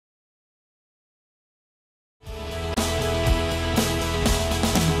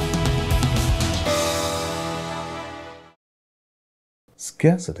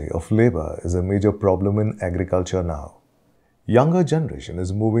Scarcity of labor is a major problem in agriculture now. Younger generation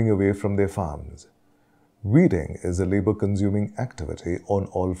is moving away from their farms. Weeding is a labor-consuming activity on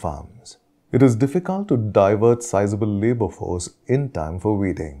all farms. It is difficult to divert sizable labor force in time for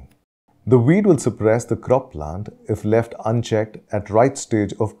weeding. The weed will suppress the crop plant if left unchecked at right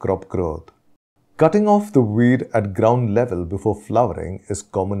stage of crop growth. Cutting off the weed at ground level before flowering is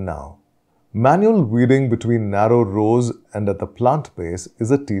common now. Manual weeding between narrow rows and at the plant base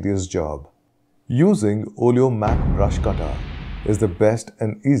is a tedious job. Using Oleomac brush cutter is the best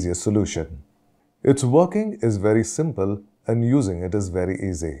and easiest solution. Its working is very simple and using it is very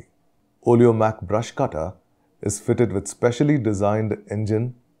easy. Oleomac brush cutter is fitted with specially designed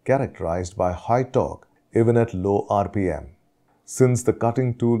engine characterized by high torque even at low RPM. Since the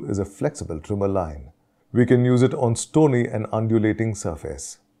cutting tool is a flexible trimmer line, we can use it on stony and undulating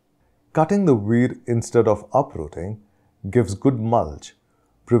surface. Cutting the weed instead of uprooting gives good mulch,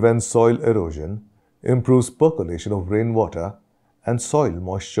 prevents soil erosion, improves percolation of rainwater and soil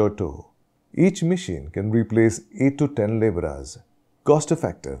moisture too. Each machine can replace 8 to 10 laborers,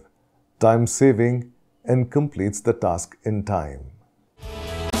 cost-effective, time-saving and completes the task in time.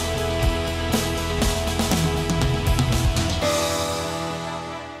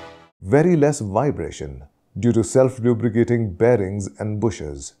 Very less vibration due to self-lubricating bearings and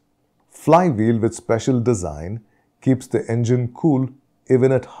bushes. Flywheel with special design keeps the engine cool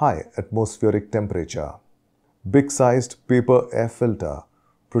even at high atmospheric temperature. Big-sized paper air filter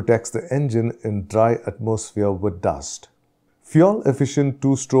protects the engine in dry atmosphere with dust. Fuel-efficient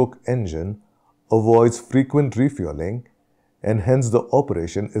two-stroke engine avoids frequent refueling and hence the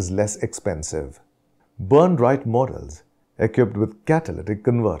operation is less expensive. Burn-right models equipped with catalytic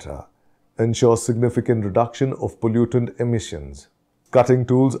converter ensure significant reduction of pollutant emissions. Cutting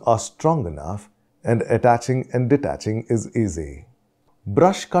tools are strong enough and attaching and detaching is easy.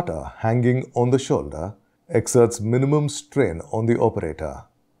 Brush cutter hanging on the shoulder exerts minimum strain on the operator.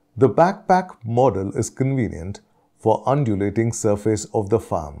 The backpack model is convenient for undulating surface of the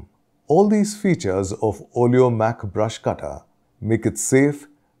farm. All these features of Oleomac brush cutter make it safe,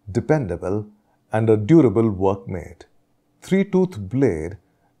 dependable and a durable workmate. Three-tooth blade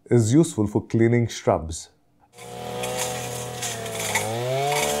is useful for cleaning shrubs.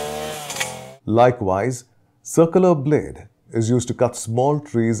 Likewise, circular blade is used to cut small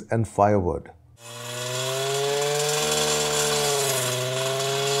trees and firewood.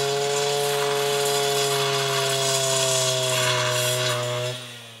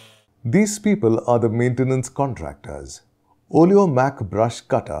 These people are the maintenance contractors. Oleomac brush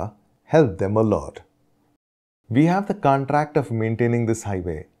cutter helped them a lot. We have the contract of maintaining this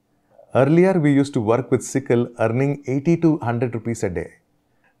highway. Earlier, we used to work with sickle earning 80 to 100 rupees a day.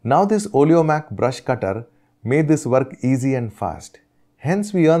 Now this Oleomac brush cutter made this work easy and fast.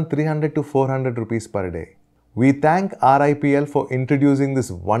 Hence we earn 300 to 400 rupees per day. We thank RIPL for introducing this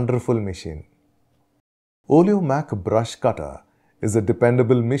wonderful machine. Oleomac brush cutter is a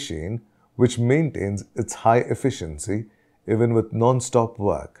dependable machine which maintains its high efficiency even with non-stop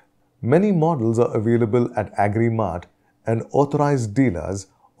work. Many models are available at AgriMart and authorized dealers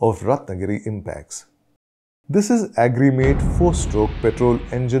of Ratnagiri Impex. This is AgriMate 4-stroke petrol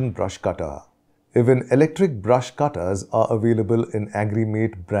engine brush cutter. Even electric brush cutters are available in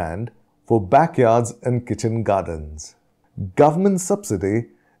AgriMate brand for backyards and kitchen gardens. Government subsidy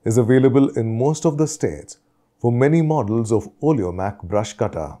is available in most of the states for many models of Oleomac brush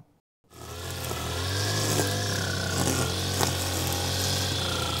cutter.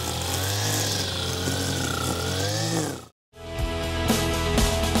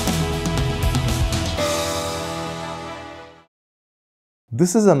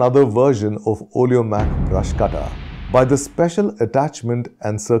 This is another version of Oleomac brush cutter. By the special attachment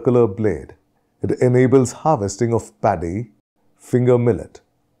and circular blade, it enables harvesting of paddy, finger millet,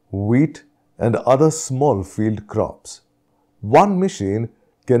 wheat and other small field crops. One machine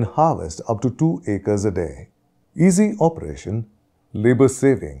can harvest up to 2 acres a day. Easy operation, labor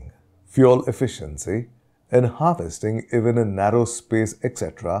saving, fuel efficiency and harvesting even in narrow space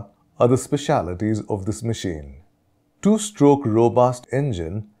etc. are the specialities of this machine. Two-stroke robust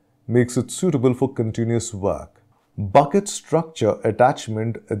engine makes it suitable for continuous work. Bucket structure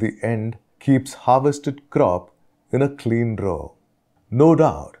attachment at the end keeps harvested crop in a clean row. No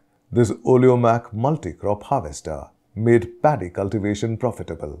doubt, this Oleomac multi-crop harvester made paddy cultivation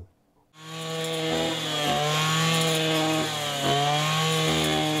profitable.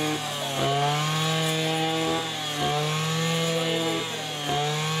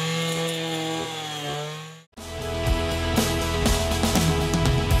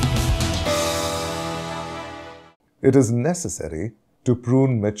 It is necessary to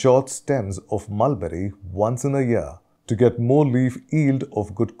prune matured stems of mulberry once in a year to get more leaf yield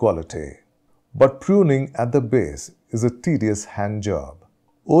of good quality. But pruning at the base is a tedious hand job.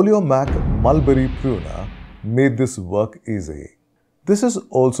 Oleomac Mulberry Pruner made this work easy. This is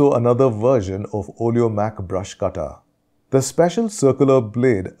also another version of Oleomac Brush Cutter. The special circular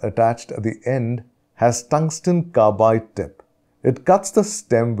blade attached at the end has tungsten carbide tip. It cuts the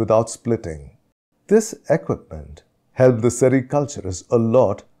stem without splitting. This equipment helped the sericulturist a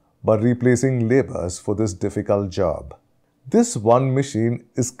lot by replacing laborers for this difficult job. This one machine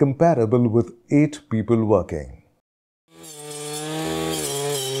is comparable with 8 people working.